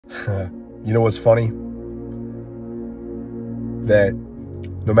You know what's funny? That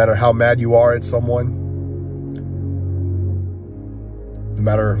no matter how mad you are at someone, no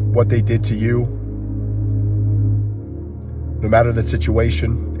matter what they did to you, no matter the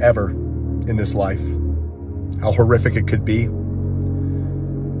situation ever in this life, how horrific it could be,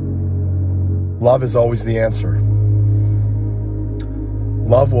 love is always the answer.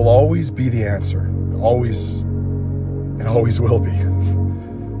 Love will always be the answer. Always. It always will be.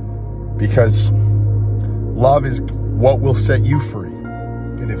 Because love is what will set you free.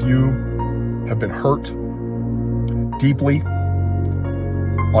 And if you have been hurt deeply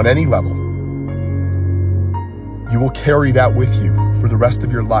on any level, you will carry that with you for the rest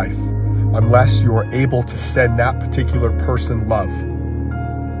of your life unless you are able to send that particular person love.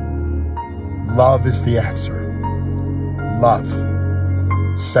 Love is the answer. Love.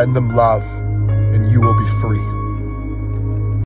 Send them love and you will be free.